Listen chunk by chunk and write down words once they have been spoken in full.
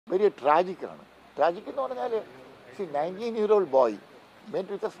very tragic. Tragic എന്ന് പറഞ്ഞാൽ see 19-year-old boy met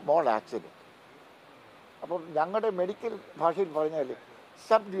with a small accident. അപ്പോൾ ഞങ്ങളുടെ മെഡിക്കൽ ഭാഷയിൽ പറഞ്ഞാൽ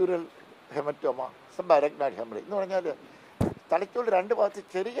sub dural haematoma sub അരഗ്നൈഡ് haemorrhage എന്ന് പറഞ്ഞാൽ തലയ്ക്കുള്ള രണ്ട് ഭാഗത്ത്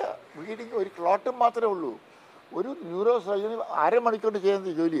ചെറിയ ബ്ലീഡിങ് ഒരു ക്ലോട്ടും മാത്രമേ ഉള്ളൂ. ഒരു ന്യൂറോ സർജന് അരമണിക്കൂർ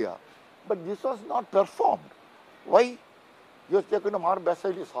ചെയ്യുന്ന ജോലിയാണ്. But this was not performed. Y? U S taken to Mar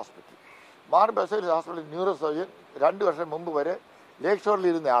ബെസൈലിസ് hospital. Mar ബെസൈലിസ് hospital neuro surgeon 2 വർഷം മുമ്പ് വരെ ലേക്ക് ഷോറിൽ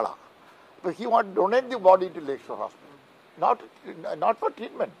ഇരുന്ന ആളാണ്. അപ്പോൾ he want donate the body to lake shore hospital, not four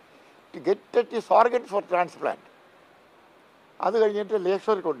treatment, to get at his organs four transplant. അത് കഴിഞ്ഞിട്ട് ലേക്ക്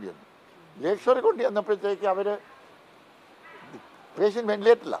ഷോറിൽ കൊണ്ടുവന്നു. ലേക്ക് ഷോറിൽ കൊണ്ടുവന്നപ്പോഴത്തേക്ക് അവർ patient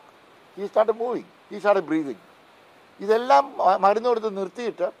വെന്റിലേറ്ററില്ല. He start moving, he start breathing. ഇതെല്ലാം മരുന്ന് കൊടുത്ത്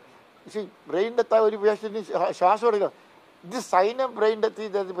നിർത്തിയിട്ട് ബ്രെയിൻ ഡെത്ത് ഒരു പേഷ്യൻറ്റിന് ശ്വാസം എടുക്കുക. This sign of brain death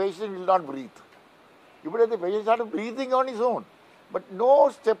is the patient will not breath. ഇവിടെ the patient started breathing on his own, but no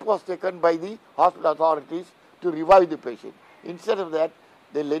step was taken by the hospital authorities to revive the patient. Instead of that,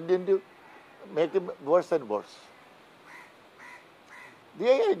 they led him to make him worse and worse.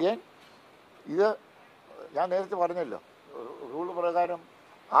 Again, ഇത് ഞാൻ നേരത്തെ പറഞ്ഞല്ലോ, rule പ്രകാരം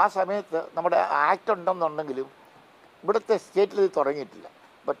ആ സമയത്ത് നമ്മുടെ act ഉണ്ടെന്നുണ്ടെങ്കിലും ഇവിടുത്തെ സ്റ്റേറ്റിൽ ഇത് തുടങ്ങിയിട്ടില്ല.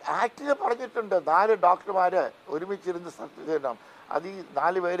 ബട്ട് ആക്ടിൽ പറഞ്ഞിട്ടുണ്ട് 4 ഡോക്ടർമാർ ഒരുമിച്ചിരുന്ന് ചെയ്യണം. അത് ഈ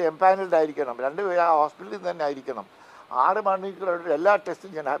 4 പേര് എംപാനൽഡ് ആയിരിക്കണം, 2 പേര് ആ ഹോസ്പിറ്റലിൽ തന്നെ ആയിരിക്കണം, 6 മണിക്കൂർ എല്ലാ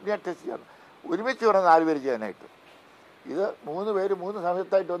ടെസ്റ്റും ചെയ്യണം, അപ്നിയ ടെസ്റ്റ് ചെയ്യണം, ഒരുമിച്ച് വേണം 4 പേര് ചെയ്യാനായിട്ട്. ഇത് 3 പേര് 3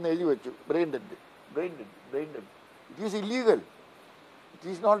 സമയത്തായിട്ട് ഒന്ന് എഴുതി വെച്ചു, brain dead. It is illegal, it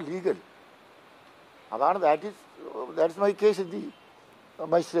is not legal. അതാണ് that is my case in the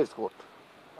magistrates court.